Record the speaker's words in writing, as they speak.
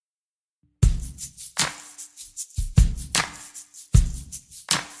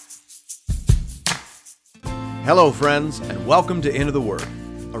Hello, friends, and welcome to Into the Word,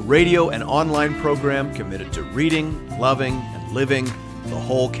 a radio and online program committed to reading, loving, and living the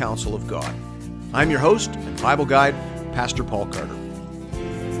whole counsel of God. I'm your host and Bible guide, Pastor Paul Carter.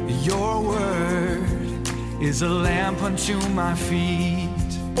 Your word is a lamp unto my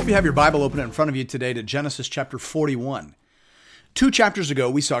feet. Hope you have your Bible open in front of you today to Genesis chapter 41. 2 chapters ago,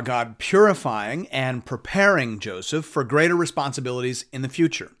 we saw God purifying and preparing Joseph for greater responsibilities in the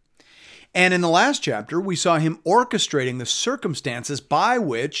future. And in the last chapter, we saw him orchestrating the circumstances by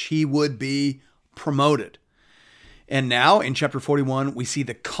which he would be promoted. And now, in chapter 41, we see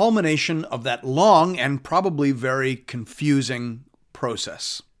the culmination of that long and probably very confusing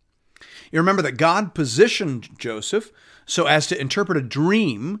process. You remember that God positioned Joseph so as to interpret a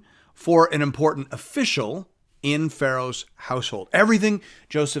dream for an important official in Pharaoh's household. Everything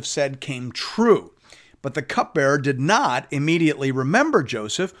Joseph said came true, but the cupbearer did not immediately remember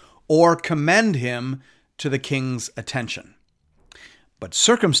Joseph or commend him to the king's attention. But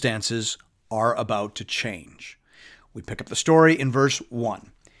circumstances are about to change. We pick up the story in verse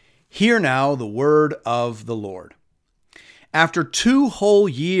 1. Hear now the word of the Lord. After 2 whole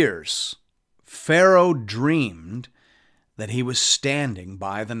years, Pharaoh dreamed that he was standing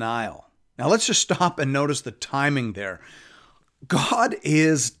by the Nile. Now let's just stop and notice the timing there. God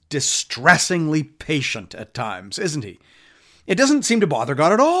is distressingly patient at times, isn't he? It doesn't seem to bother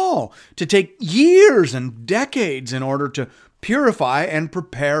God at all to take years and decades in order to purify and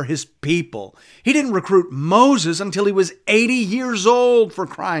prepare his people. He didn't recruit Moses until he was 80 years old, for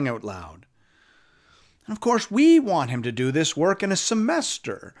crying out loud. And of course, we want him to do this work in a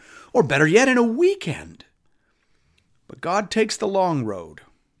semester, or better yet, in a weekend. But God takes the long road.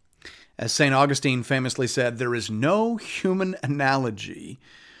 As St. Augustine famously said, there is no human analogy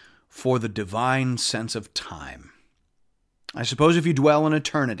for the divine sense of time. I suppose if you dwell in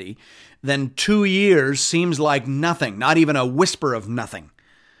eternity, then 2 years seems like nothing, not even a whisper of nothing.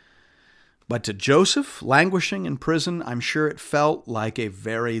 But to Joseph, languishing in prison, I'm sure it felt like a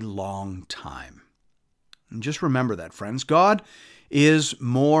very long time. And just remember that, friends. God is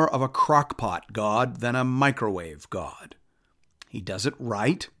more of a crock-pot God than a microwave God. He does it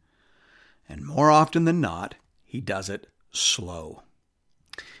right, and more often than not, he does it slow.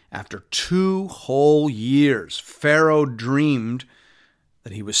 After 2 whole years, Pharaoh dreamed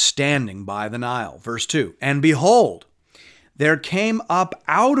that he was standing by the Nile. Verse 2, and behold, there came up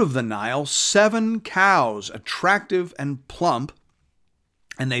out of the Nile 7 cows, attractive and plump,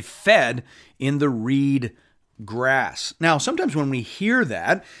 and they fed in the reed grass. Now, sometimes when we hear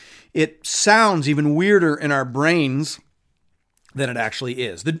that, it sounds even weirder in our brains than it actually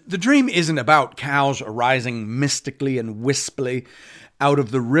is. The dream isn't about cows arising mystically and wispily out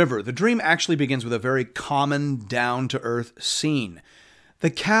of the river. The dream actually begins with a very common, down-to-earth scene. The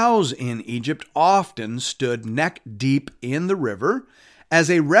cows in Egypt often stood neck-deep in the river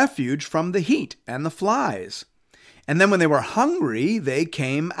as a refuge from the heat and the flies. And then when they were hungry, they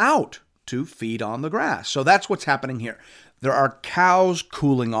came out to feed on the grass. So that's what's happening here. There are cows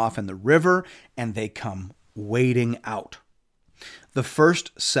cooling off in the river, and they come wading out. The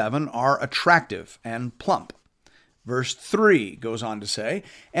first 7 are attractive and plump. Verse 3 goes on to say,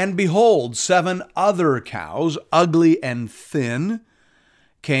 and behold, 7 other cows, ugly and thin,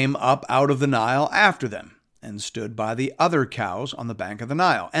 came up out of the Nile after them, and stood by the other cows on the bank of the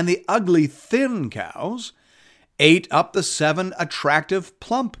Nile. And the ugly, thin cows ate up the 7 attractive,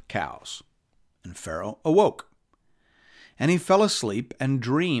 plump cows. And Pharaoh awoke. And he fell asleep and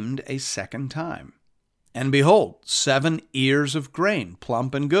dreamed a second time. And behold, 7 ears of grain,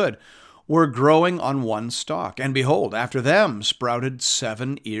 plump and good, were growing on one stalk. And behold, after them sprouted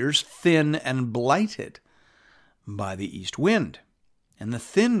 7 ears, thin and blighted by the east wind. And the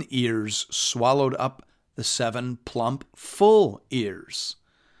thin ears swallowed up the 7 plump, full ears.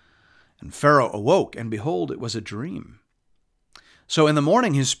 And Pharaoh awoke, and behold, it was a dream. So in the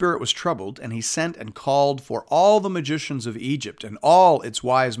morning his spirit was troubled, and he sent and called for all the magicians of Egypt and all its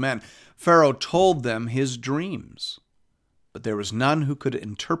wise men. Pharaoh told them his dreams, but there was none who could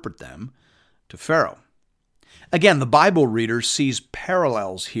interpret them to Pharaoh. Again, the Bible reader sees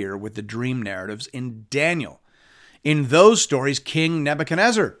parallels here with the dream narratives in Daniel. In those stories, King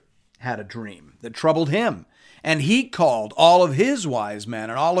Nebuchadnezzar had a dream that troubled him, and he called all of his wise men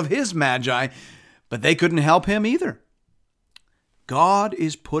and all of his magi, but they couldn't help him either. God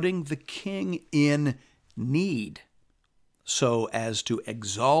is putting the king in need so as to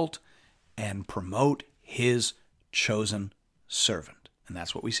exalt and promote his chosen servant. And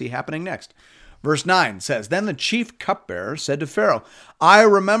that's what we see happening next. Verse 9 says, then the chief cupbearer said to Pharaoh, I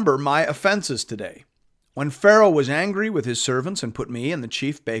remember my offenses today. When Pharaoh was angry with his servants and put me and the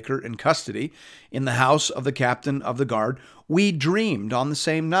chief baker in custody in the house of the captain of the guard, we dreamed on the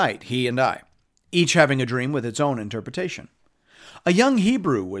same night, he and I, each having a dream with its own interpretation. A young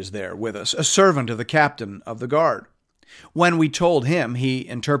Hebrew was there with us, a servant of the captain of the guard. When we told him, he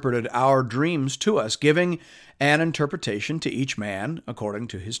interpreted our dreams to us, giving an interpretation to each man according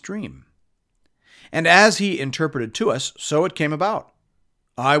to his dream. And as he interpreted to us, so it came about.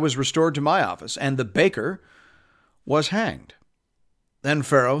 I was restored to my office, and the baker was hanged. Then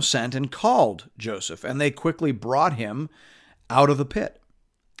Pharaoh sent and called Joseph, and they quickly brought him out of the pit.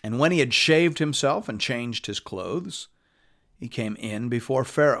 And when he had shaved himself and changed his clothes, he came in before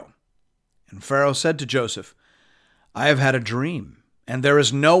Pharaoh. And Pharaoh said to Joseph, I have had a dream, and there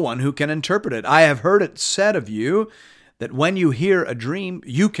is no one who can interpret it. I have heard it said of you that when you hear a dream,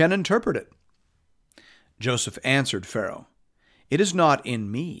 you can interpret it. Joseph answered Pharaoh, It is not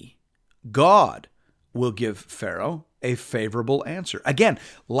in me. God will give Pharaoh a favorable answer. Again,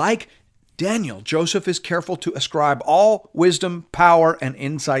 like Daniel, Joseph is careful to ascribe all wisdom, power, and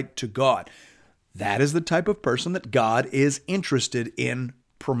insight to God. That is the type of person that God is interested in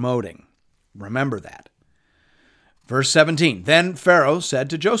promoting. Remember that. Verse 17, Then Pharaoh said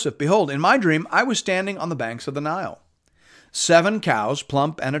to Joseph, Behold, in my dream I was standing on the banks of the Nile. 7 cows,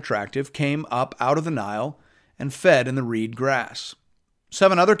 plump and attractive, came up out of the Nile and fed in the reed grass.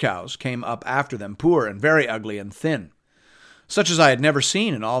 7 other cows came up after them, poor and very ugly and thin, such as I had never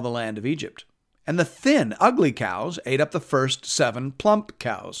seen in all the land of Egypt. And the thin, ugly cows ate up the first 7 plump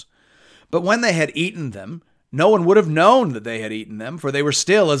cows. But when they had eaten them, no one would have known that they had eaten them, for they were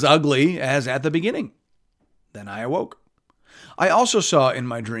still as ugly as at the beginning. Then I awoke. I also saw in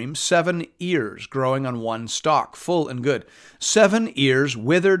my dream 7 ears growing on one stalk, full and good. 7 ears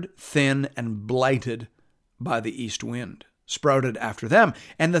withered, thin, and blighted by the east wind, sprouted after them,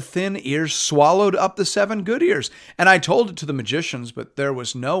 and the thin ears swallowed up the 7 good ears. And I told it to the magicians, but there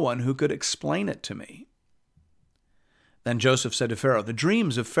was no one who could explain it to me. Then Joseph said to Pharaoh, The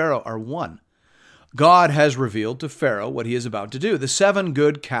dreams of Pharaoh are one. God has revealed to Pharaoh what he is about to do. The 7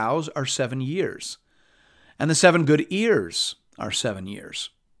 good cows are 7 years, and the 7 good ears are 7 years.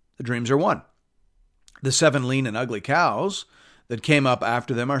 The dreams are one. The 7 lean and ugly cows that came up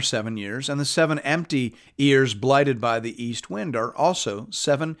after them are 7 years, and the 7 empty ears blighted by the east wind are also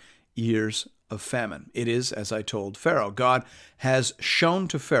 7 years of famine. It is as I told Pharaoh. God has shown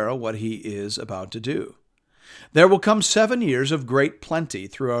to Pharaoh what he is about to do. There will come 7 years of great plenty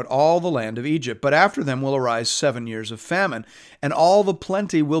throughout all the land of Egypt, but after them will arise 7 years of famine, and all the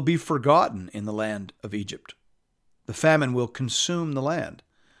plenty will be forgotten in the land of Egypt. The famine will consume the land,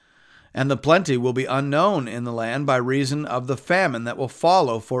 and the plenty will be unknown in the land by reason of the famine that will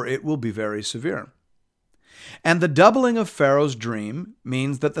follow, for it will be very severe. And the doubling of Pharaoh's dream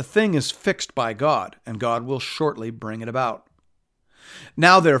means that the thing is fixed by God, and God will shortly bring it about.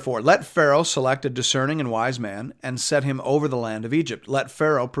 Now, therefore, let Pharaoh select a discerning and wise man and set him over the land of Egypt. Let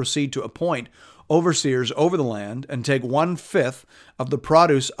Pharaoh proceed to appoint overseers over the land and take 1/5 of the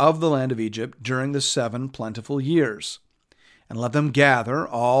produce of the land of Egypt during the 7 plentiful years. And let them gather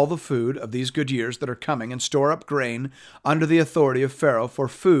all the food of these good years that are coming and store up grain under the authority of Pharaoh for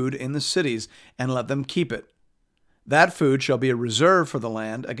food in the cities, and let them keep it. That food shall be a reserve for the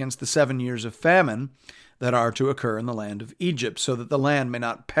land against the 7 years of famine that are to occur in the land of Egypt, so that the land may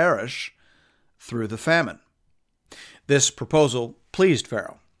not perish through the famine. This proposal pleased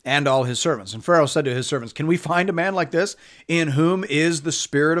Pharaoh and all his servants. And Pharaoh said to his servants, Can we find a man like this, in whom is the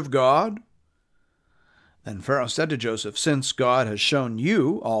Spirit of God? Then Pharaoh said to Joseph, Since God has shown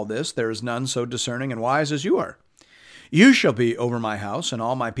you all this, there is none so discerning and wise as you are. You shall be over my house, and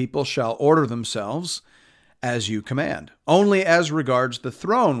all my people shall order themselves as you command. Only as regards the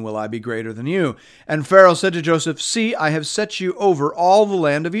throne will I be greater than you. And Pharaoh said to Joseph, See, I have set you over all the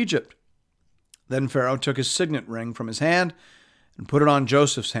land of Egypt. Then Pharaoh took his signet ring from his hand and put it on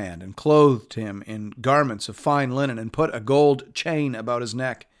Joseph's hand, and clothed him in garments of fine linen, and put a gold chain about his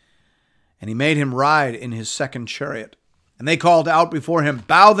neck. And he made him ride in his 2nd chariot. And they called out before him,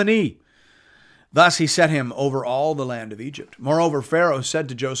 Bow the knee. Thus he set him over all the land of Egypt. Moreover, Pharaoh said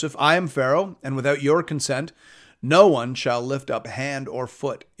to Joseph, I am Pharaoh, and without your consent no one shall lift up hand or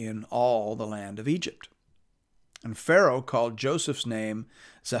foot in all the land of Egypt. And Pharaoh called Joseph's name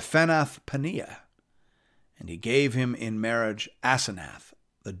Zaphenath-Paneah, and he gave him in marriage Asenath,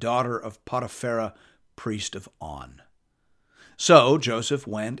 the daughter of Potiphera, priest of On. So Joseph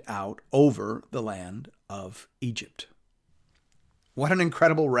went out over the land of Egypt. What an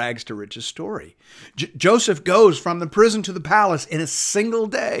incredible rags to riches story. Joseph goes from the prison to the palace in a single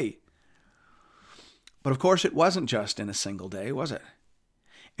day. But of course, it wasn't just in a single day, was it?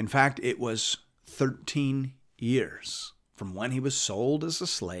 In fact, it was 13 years, from when he was sold as a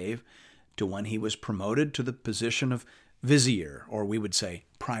slave to when he was promoted to the position of vizier, or we would say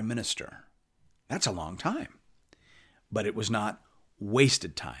prime minister. That's a long time. But it was not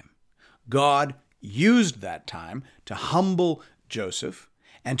wasted time. God used that time to humble Joseph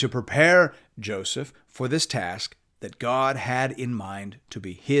and to prepare Joseph for this task that God had in mind to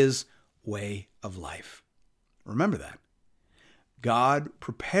be his way of life. Remember that. God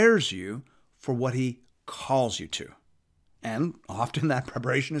prepares you for what he calls you to. And often that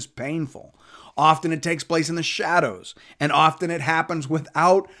preparation is painful. Often it takes place in the shadows. And often it happens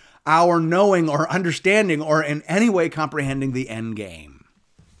without our knowing or understanding or in any way comprehending the end game.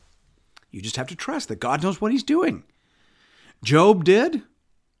 You just have to trust that God knows what he's doing. Job did.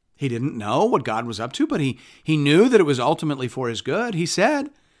 He didn't know what God was up to, but he knew that it was ultimately for his good. He said,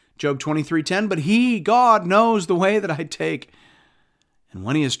 Job 23:10, but he, God, knows the way that I take. And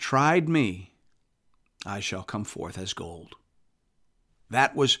when he has tried me, I shall come forth as gold.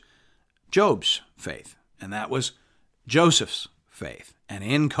 That was Job's faith, and that was Joseph's faith. And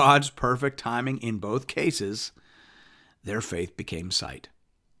in God's perfect timing in both cases, their faith became sight.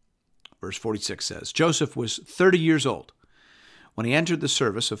 Verse 46 says, Joseph was 30 years old when he entered the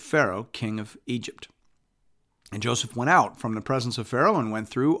service of Pharaoh, king of Egypt. And Joseph went out from the presence of Pharaoh and went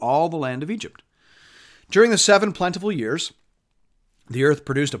through all the land of Egypt. During the 7 plentiful years, the earth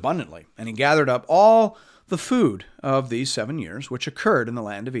produced abundantly, and he gathered up all the food of these 7 years, which occurred in the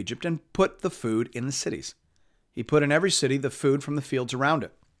land of Egypt, and put the food in the cities. He put in every city the food from the fields around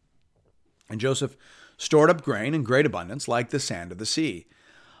it. And Joseph stored up grain in great abundance, like the sand of the sea,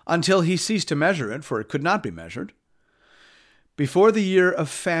 until he ceased to measure it, for it could not be measured. Before the year of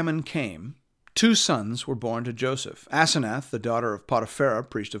famine came, 2 sons were born to Joseph. Asenath, the daughter of Potiphera,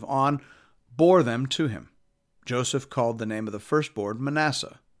 priest of On, bore them to him. Joseph called the name of the firstborn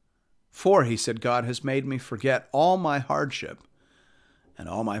Manasseh. For, he said, God has made me forget all my hardship and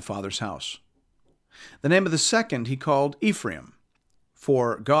all my father's house. The name of the second he called Ephraim.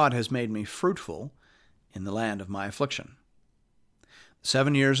 For God has made me fruitful in the land of my affliction. The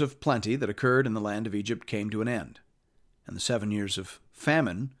 7 years of plenty that occurred in the land of Egypt came to an end, and the 7 years of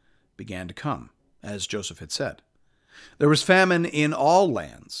famine began to come, as Joseph had said. There was famine in all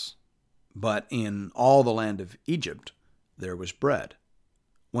lands, but in all the land of Egypt there was bread.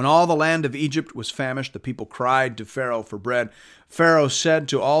 When all the land of Egypt was famished, the people cried to Pharaoh for bread. Pharaoh said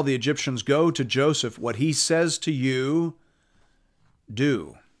to all the Egyptians, Go to Joseph, what he says to you,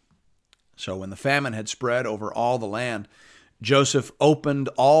 do. So when the famine had spread over all the land, Joseph opened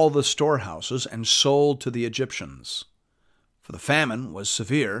all the storehouses and sold to the Egyptians, for the famine was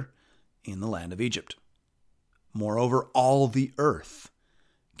severe in the land of Egypt. Moreover, all the earth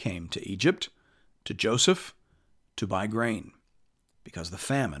came to Egypt, to Joseph, to buy grain, because the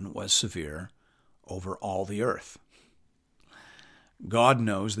famine was severe over all the earth. God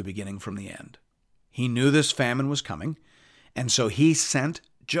knows the beginning from the end. He knew this famine was coming, and so he sent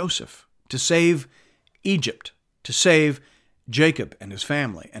Joseph to save Egypt, to save Jacob and his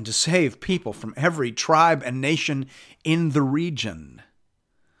family, and to save people from every tribe and nation in the region.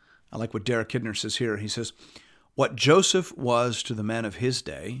 I like what Derek Kidner says here. He says, what Joseph was to the men of his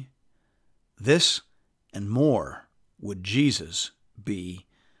day, this and more would Jesus be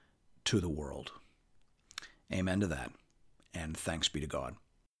to the world. Amen to that, and thanks be to God.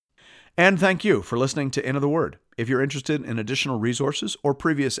 And thank you for listening to Into the Word. If you're interested in additional resources or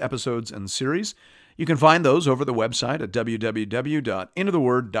previous episodes and series, you can find those over the website at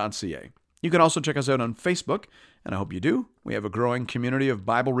www.intotheword.ca. You can also check us out on Facebook, and I hope you do. We have a growing community of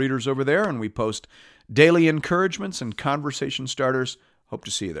Bible readers over there, and we post daily encouragements and conversation starters. Hope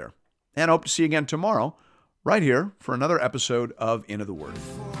to see you there. And hope to see you again tomorrow, right here, for another episode of Into the Word.